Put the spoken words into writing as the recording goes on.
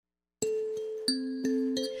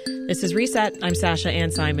This is Reset. I'm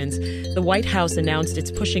Sasha-Ann Simons. The White House announced it's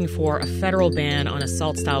pushing for a federal ban on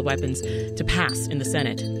assault-style weapons to pass in the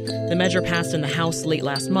Senate. The measure passed in the House late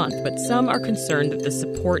last month, but some are concerned that the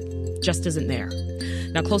support just isn't there.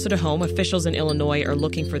 Now, closer to home, officials in Illinois are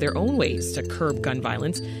looking for their own ways to curb gun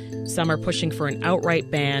violence. Some are pushing for an outright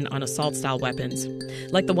ban on assault-style weapons,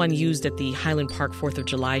 like the one used at the Highland Park 4th of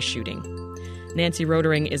July shooting. Nancy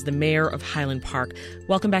Rottering is the mayor of Highland Park.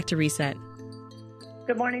 Welcome back to Reset.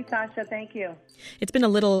 Good morning, Sasha. Thank you. It's been a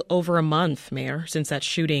little over a month, Mayor, since that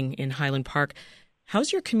shooting in Highland Park.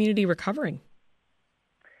 How's your community recovering?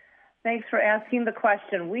 Thanks for asking the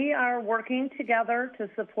question. We are working together to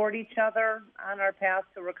support each other on our path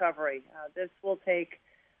to recovery. This will take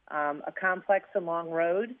a complex and long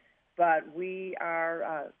road, but we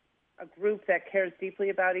are a group that cares deeply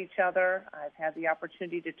about each other. I've had the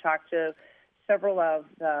opportunity to talk to several of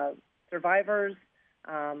the survivors,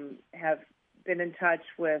 have been in touch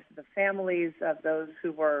with the families of those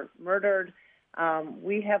who were murdered.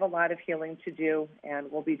 We have a lot of healing to do,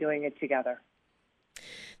 and we'll be doing it together.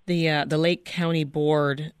 The Lake County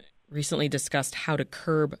Board recently discussed how to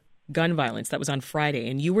curb gun violence. That was on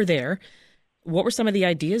Friday, and you were there. What were some of the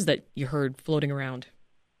ideas that you heard floating around?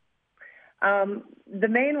 The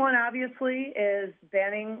main one, obviously, is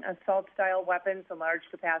banning assault-style weapons and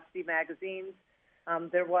large-capacity magazines.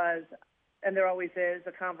 There was, and there always is,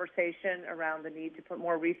 a conversation around the need to put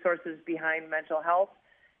more resources behind mental health,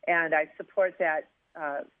 and I support that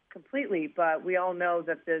completely, but we all know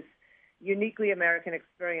that this uniquely American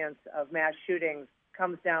experience of mass shootings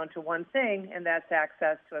comes down to one thing, and that's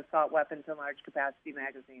access to assault weapons and large-capacity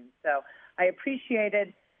magazines. So I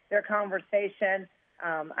appreciated their conversation.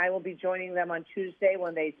 I will be joining them on Tuesday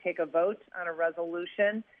when they take a vote on a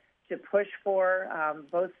resolution to push for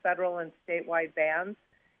both federal and statewide bans,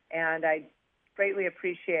 and I greatly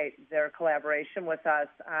appreciate their collaboration with us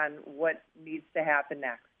on what needs to happen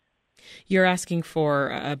next. You're asking for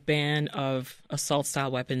a ban of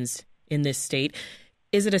assault-style weapons in this state.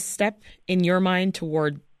 Is it a step in your mind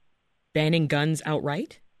toward banning guns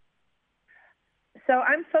outright? So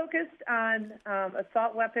I'm focused on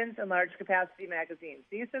assault weapons and large-capacity magazines.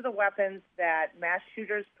 These are the weapons that mass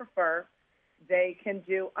shooters prefer. They can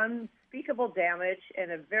do unspeakable damage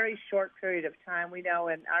in a very short period of time. We know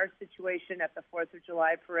in our situation at the 4th of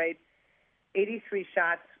July parade, 83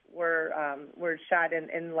 shots were shot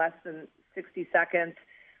in less than 60 seconds.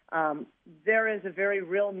 There is a very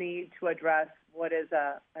real need to address what is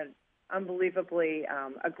an unbelievably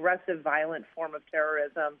aggressive, violent form of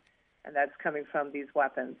terrorism, and that's coming from these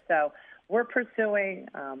weapons. So we're pursuing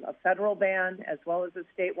a federal ban as well as a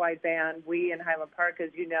statewide ban. We in Highland Park, as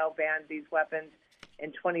you know, banned these weapons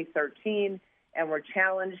in 2013, and were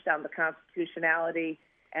challenged on the constitutionality,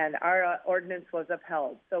 and our ordinance was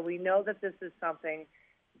upheld. So we know that this is something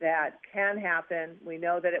that can happen. We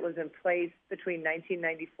know that it was in place between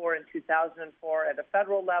 1994 and 2004 at a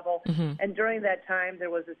federal level, and during that time there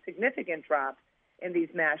was a significant drop in these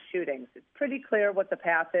mass shootings. It's pretty clear what the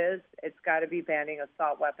path is. It's got to be banning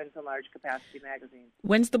assault weapons and large-capacity magazines.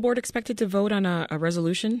 When's the board expected to vote on a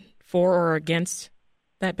resolution for or against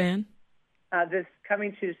that ban? This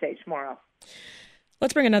coming Tuesday, tomorrow.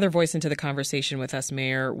 Let's bring another voice into the conversation with us,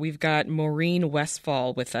 Mayor. We've got Maureen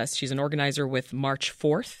Westphal with us. She's an organizer with March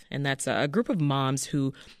 4th, and that's a group of moms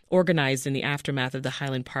who organized in the aftermath of the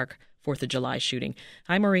Highland Park 4th of July shooting.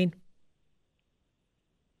 Hi, Maureen.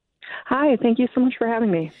 Hi, thank you so much for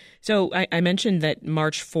having me. So I mentioned that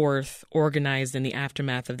March 4th organized in the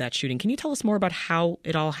aftermath of that shooting. Can you tell us more about how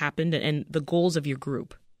it all happened and the goals of your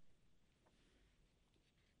group?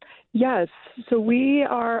 Yes. So we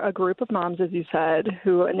are a group of moms, as you said,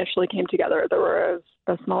 who initially came together. There were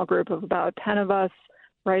a small group of about 10 of us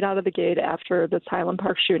right out of the gate after this Highland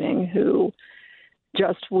Park shooting who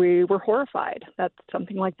we were horrified that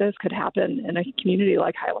something like this could happen in a community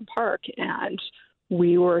like Highland Park. And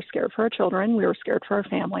we were scared for our children. We were scared for our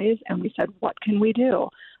families. And we said, what can we do?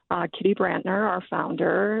 Kitty Brantner, our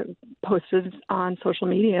founder, posted on social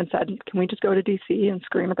media and said, can we just go to D.C. and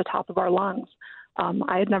scream at the top of our lungs?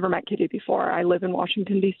 I had never met Kitty before. I live in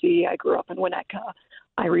Washington, D.C. I grew up in Winnetka.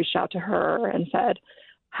 I reached out to her and said,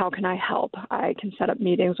 how can I help? I can set up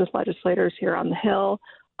meetings with legislators here on the Hill.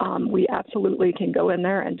 We absolutely can go in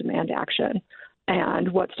there and demand action.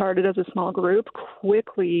 And what started as a small group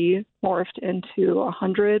quickly morphed into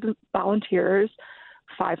 100 volunteers.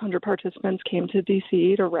 500 participants came to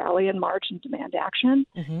D.C. to rally and march and demand action.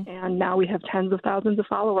 And now we have tens of thousands of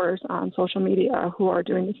followers on social media who are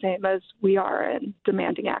doing the same as we are and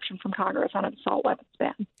demanding action from Congress on an assault weapons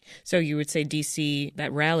ban. So you would say D.C.,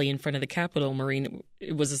 that rally in front of the Capitol, Maureen,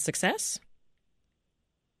 it was a success?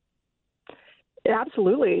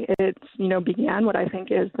 Absolutely. It's, began what I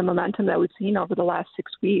think is the momentum that we've seen over the last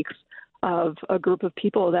 6 weeks of a group of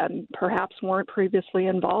people that perhaps weren't previously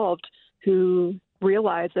involved who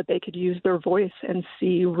realized that they could use their voice and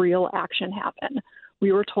see real action happen.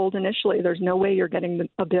 We were told initially there's no way you're getting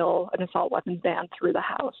an assault weapons ban through the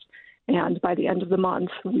House. And by the end of the month,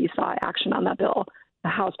 we saw action on that bill. The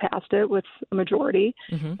House passed it with a majority,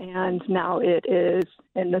 and now it is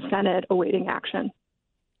in the Senate awaiting action.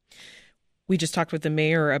 We just talked with the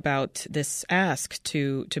mayor about this ask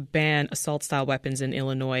to ban assault-style weapons in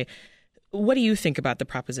Illinois. What do you think about the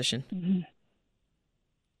proposition?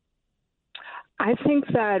 I think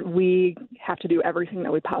that we have to do everything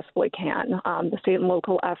that we possibly can. The state and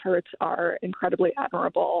local efforts are incredibly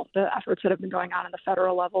admirable. The efforts that have been going on the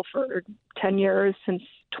federal level for 20 years since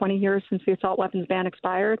the assault weapons ban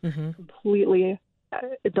expired, completely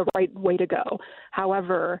the right way to go.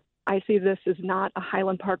 However, I see this as not a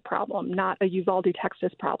Highland Park problem, not a Uvalde,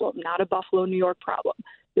 Texas problem, not a Buffalo, New York problem.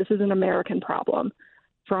 This is an American problem.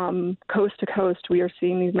 From coast to coast, we are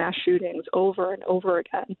seeing these mass shootings over and over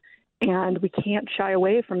again. And we can't shy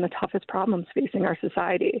away from the toughest problems facing our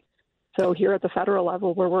society. So here at the federal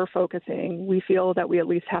level where we're focusing, we feel that we at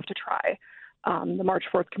least have to try. The March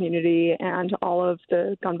 4th community and all of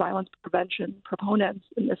the gun violence prevention proponents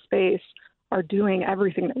in this space are doing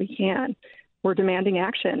everything that we can. We're demanding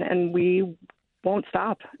action, and we won't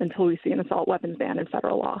stop until we see an assault weapons ban in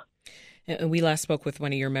federal law. And we last spoke with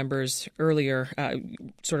one of your members earlier,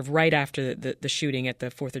 sort of right after the shooting at the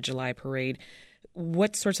 4th of July parade.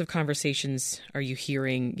 What sorts of conversations are you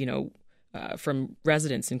hearing, from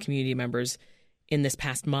residents and community members in this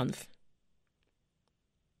past month?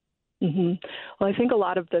 Well, I think a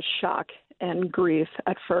lot of the shock and grief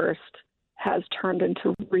at first has turned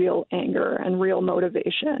into real anger and real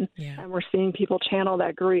motivation. Yeah. And we're seeing people channel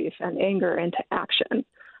that grief and anger into action.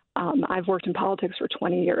 I've worked in politics for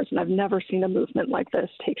 20 years, and I've never seen a movement like this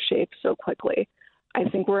take shape so quickly. I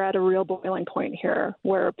think we're at a real boiling point here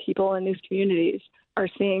where people in these communities are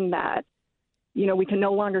seeing that, we can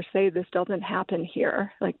no longer say this doesn't happen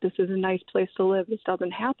here. Like, this is a nice place to live. This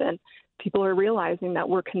doesn't happen. People are realizing that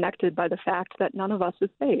we're connected by the fact that none of us is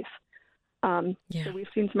safe. So we've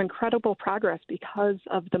seen some incredible progress because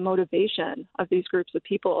of the motivation of these groups of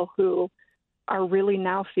people who are really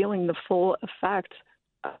now feeling the full effect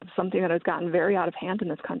of something that has gotten very out of hand in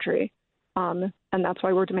this country. And that's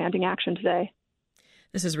why we're demanding action today.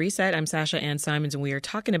 This is Reset. I'm Sasha-Ann Simons, and we are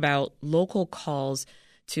talking about local calls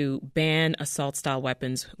to ban assault-style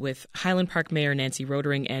weapons with Highland Park Mayor Nancy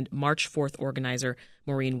Rottering and March 4th organizer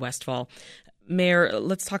Maureen Westphal. Mayor,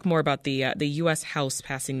 let's talk more about the U.S. House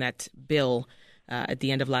passing that bill at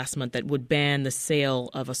the end of last month that would ban the sale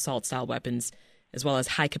of assault-style weapons as well as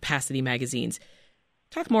high-capacity magazines.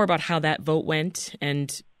 Talk more about how that vote went,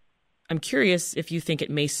 and I'm curious if you think it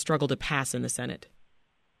may struggle to pass in the Senate.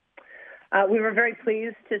 We were very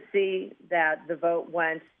pleased to see that the vote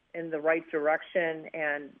went in the right direction.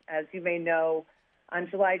 And as you may know, on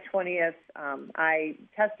July 20th, I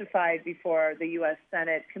testified before the U.S.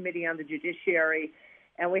 Senate Committee on the Judiciary,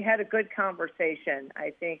 and we had a good conversation.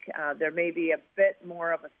 I think there may be a bit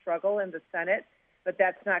more of a struggle in the Senate, but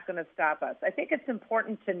that's not going to stop us. I think it's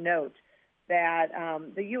important to note that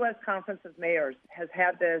the U.S. Conference of Mayors has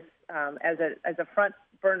had this as a front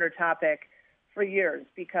burner topic for years,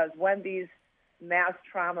 because when these mass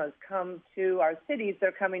traumas come to our cities,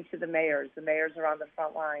 they're coming to the mayors. The mayors are on the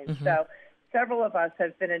front lines. So several of us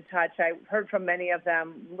have been in touch. I heard from many of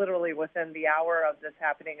them literally within the hour of this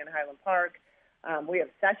happening in Highland Park. We have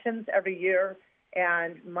sessions every year,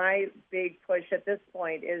 and my big push at this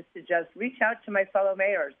point is to just reach out to my fellow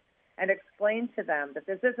mayors and explain to them that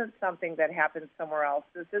this isn't something that happens somewhere else.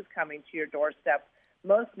 This is coming to your doorstep.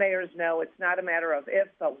 Most mayors know it's not a matter of if,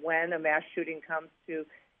 but when a mass shooting comes to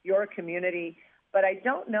your community. But I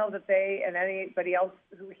don't know that they and anybody else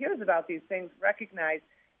who hears about these things recognize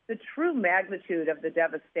the true magnitude of the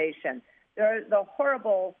devastation. There are the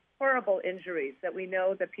horrible, horrible injuries that we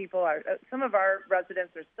know that people are, some of our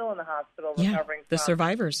residents are still in the hospital recovering from. The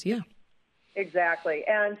survivors, Exactly.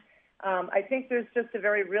 And I think there's just a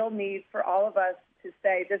very real need for all of us to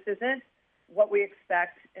say this isn't what we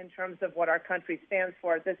expect in terms of what our country stands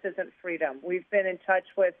for. This isn't freedom. We've been in touch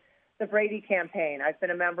with the Brady campaign. I've been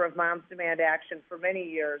a member of Moms Demand Action for many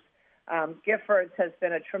years. Giffords has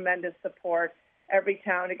been a tremendous support. Every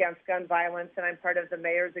Town Against Gun Violence, and I'm part of the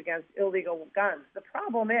Mayors Against Illegal Guns. The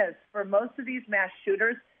problem is, for most of these mass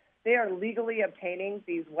shooters, they are legally obtaining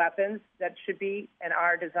these weapons that should be and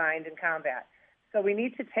are designed in combat. So we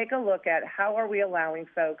need to take a look at how are we allowing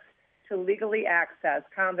folks to legally access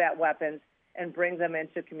combat weapons and bring them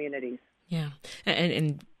into communities. Yeah.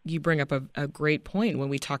 And you bring up a great point when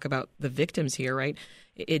we talk about the victims here, right?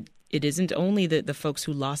 It isn't only the folks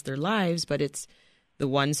who lost their lives, but it's the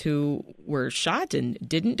ones who were shot and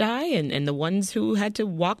didn't die, and the ones who had to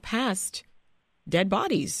walk past dead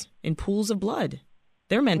bodies in pools of blood.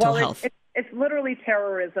 Their mental health. It's literally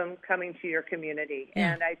terrorism coming to your community.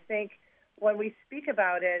 Yeah. And I think when we speak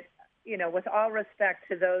about it, with all respect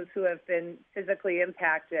to those who have been physically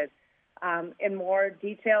impacted, in more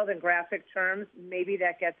detailed and graphic terms, maybe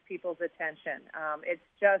that gets people's attention. It's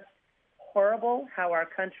just horrible how our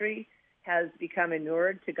country has become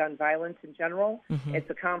inured to gun violence in general. Mm-hmm. It's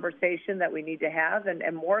a conversation that we need to have.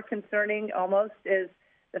 And more concerning almost is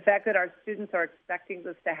the fact that our students are expecting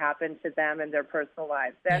this to happen to them in their personal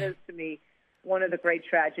lives. That is, to me, one of the great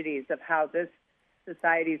tragedies of how this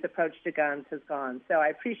society's approach to guns has gone. So I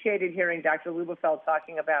appreciated hearing Dr. Lubefeld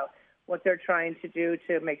talking about what they're trying to do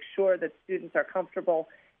to make sure that students are comfortable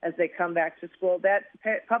as they come back to school. That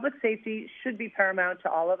public safety should be paramount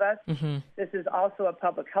to all of us. Mm-hmm. This is also a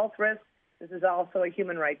public health risk. This is also a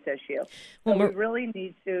human rights issue. So we really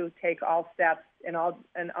need to take all steps and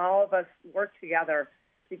all of us work together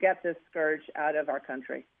to get this scourge out of our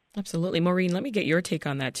country. Absolutely. Maureen, let me get your take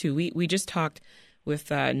on that, too. We just talked with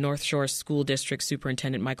North Shore School District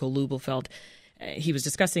Superintendent Michael Lubefeld. He was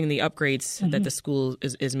discussing the upgrades that the school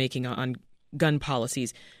is making on gun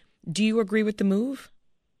policies. Do you agree with the move?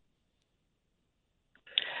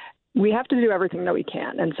 We have to do everything that we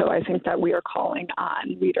can. And so I think that we are calling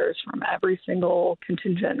on leaders from every single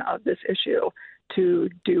contingent of this issue to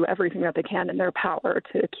do everything that they can in their power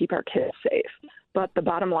to keep our kids safe. But the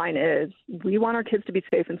bottom line is we want our kids to be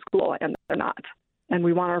safe in school, and they're not. And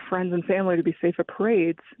we want our friends and family to be safe at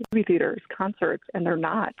parades, movie theaters, concerts, and they're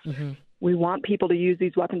not. Mm-hmm. We want people to use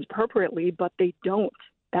these weapons appropriately, but they don't.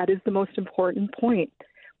 That is the most important point.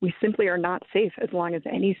 We simply are not safe as long as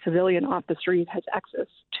any civilian off the street has access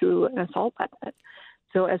to an assault weapon.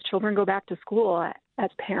 So as children go back to school, as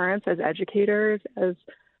parents, as educators, as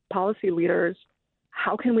policy leaders,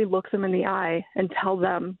 how can we look them in the eye and tell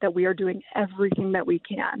them that we are doing everything that we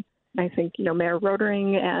can? And I think, Mayor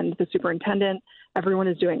Rottering and the superintendent, everyone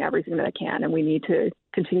is doing everything that they can, and we need to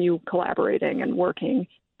continue collaborating and working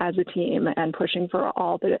as a team and pushing for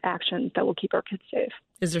all the actions that will keep our kids safe.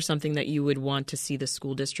 Is there something that you would want to see the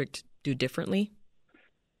school district do differently?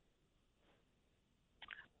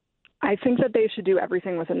 I think that they should do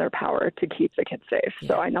everything within their power to keep the kids safe. Yeah.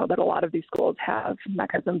 So I know that a lot of these schools have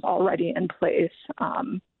mechanisms already in place,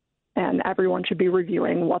 and everyone should be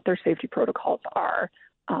reviewing what their safety protocols are.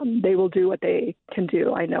 They will do what they can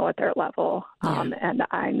do, I know, at their level. And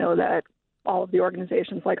I know that all of the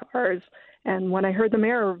organizations like ours, and when I heard the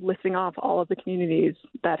mayor listing off all of the communities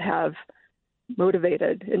that have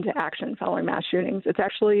motivated into action following mass shootings,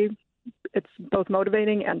 it's both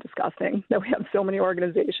motivating and disgusting that we have so many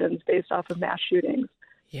organizations based off of mass shootings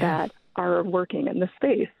that are working in this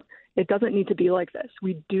space. It doesn't need to be like this.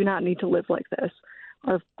 We do not need to live like this.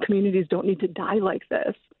 Our communities don't need to die like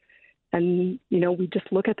this. And, we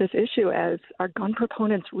just look at this issue as, are gun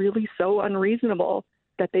proponents really so unreasonable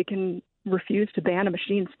that they can refuse to ban a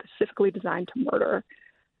machine specifically designed to murder?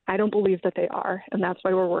 I don't believe that they are, and that's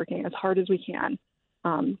why we're working as hard as we can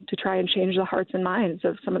to try and change the hearts and minds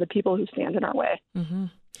of some of the people who stand in our way. Mm-hmm.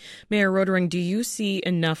 Mayor Rottering, do you see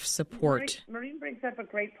enough support? Maureen brings up a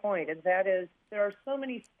great point, and that is there are so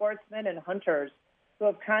many sportsmen and hunters who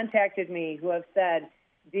have contacted me who have said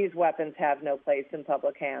these weapons have no place in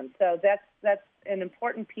public hands. So that's an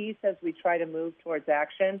important piece as we try to move towards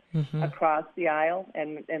action across the aisle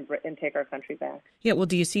and take our country back. Yeah, well,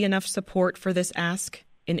 do you see enough support for this ask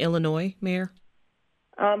in Illinois, Mayor?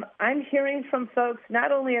 I'm hearing from folks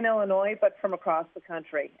not only in Illinois, but from across the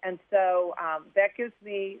country. And so that gives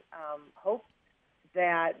me hope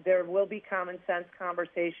that there will be common sense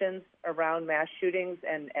conversations around mass shootings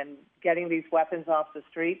and getting these weapons off the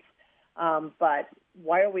streets. But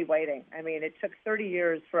why are we waiting? I mean, it took 30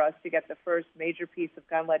 years for us to get the first major piece of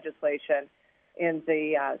gun legislation in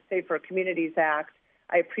the Safer Communities Act.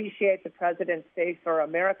 I appreciate the President's Safer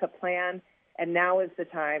America plan, and now is the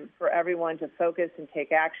time for everyone to focus and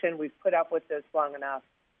take action. We've put up with this long enough.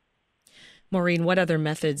 Maureen, what other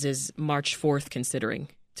methods is March 4th considering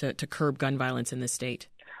to curb gun violence in the state?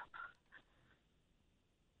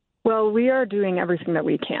 Well, we are doing everything that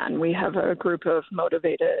we can. We have a group of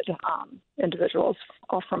motivated individuals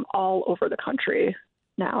from all over the country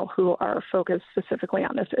now who are focused specifically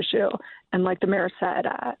on this issue. And like the mayor said,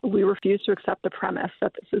 we refuse to accept the premise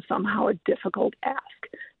that this is somehow a difficult ask,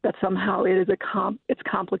 that somehow it is it's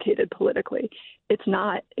complicated politically. It's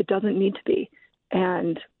not. It doesn't need to be.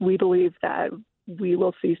 And we believe that we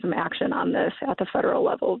will see some action on this at the federal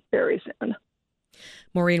level very soon.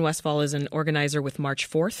 Maureen Westphal is an organizer with March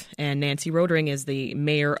 4th, and Nancy Rottering is the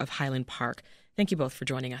mayor of Highland Park. Thank you both for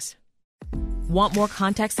joining us. Want more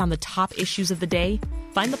context on the top issues of the day?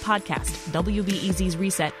 Find the podcast, WBEZ's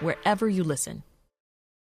Reset, wherever you listen.